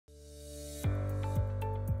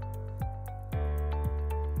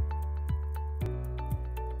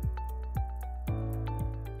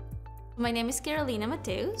My name is Carolina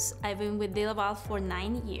Mateus. I've been with DeLaval for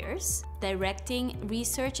 9 years, directing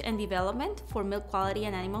research and development for milk quality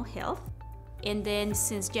and animal health. And then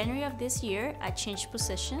since January of this year, I changed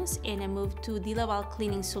positions and I moved to DeLaval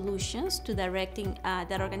Cleaning Solutions to directing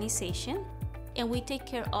that organization. And we take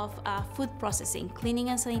care of food processing, cleaning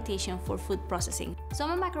and sanitation for food processing. So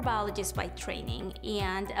I'm a microbiologist by training,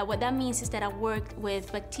 and what that means is that I work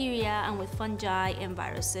with bacteria and with fungi and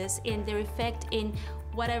viruses and their effect in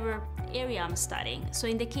whatever area I'm studying. So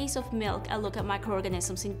in the case of milk, I look at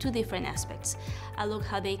microorganisms in two different aspects. I look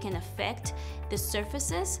how they can affect the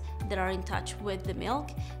surfaces that are in touch with the milk.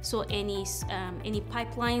 So any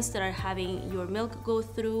pipelines that are having your milk go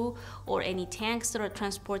through, or any tanks that are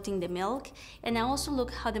transporting the milk. And I also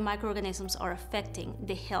look how the microorganisms are affecting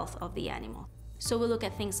the health of the animal. So we look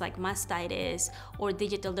at things like mastitis or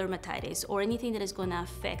digital dermatitis or anything that is going to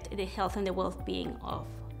affect the health and the well-being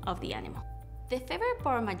of the animal. The favorite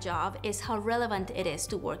part of my job is how relevant it is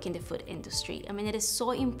to work in the food industry. I mean, it is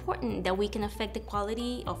so important that we can affect the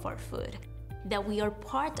quality of our food, that we are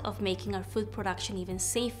part of making our food production even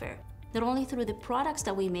safer, not only through the products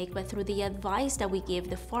that we make, but through the advice that we give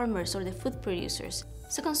the farmers or the food producers.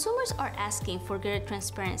 So consumers are asking for greater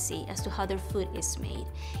transparency as to how their food is made.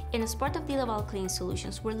 And as part of DeLaval Cleaning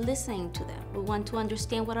Solutions, we're listening to them. We want to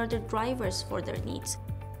understand what are the drivers for their needs.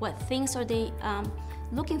 What things are they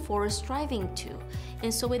looking for or striving to?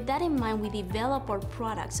 And so with that in mind, we develop our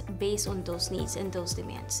products based on those needs and those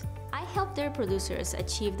demands. I help their producers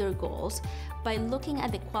achieve their goals by looking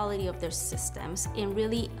at the quality of their systems and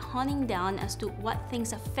really honing down as to what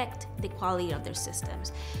things affect the quality of their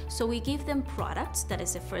systems. So we give them products, that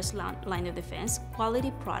is the first line of defense,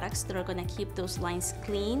 quality products that are going to keep those lines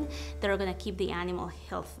clean, that are going to keep the animal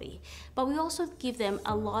healthy. But we also give them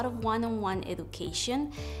a lot of one-on-one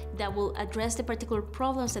education that will address the particular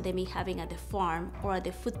problems that they may be having at the farm or at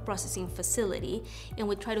the food processing facility, and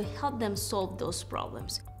we try to help them solve those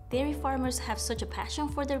problems. Dairy farmers have such a passion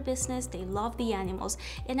for their business, they love the animals,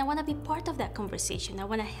 and I want to be part of that conversation. I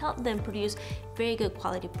want to help them produce very good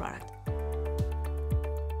quality product.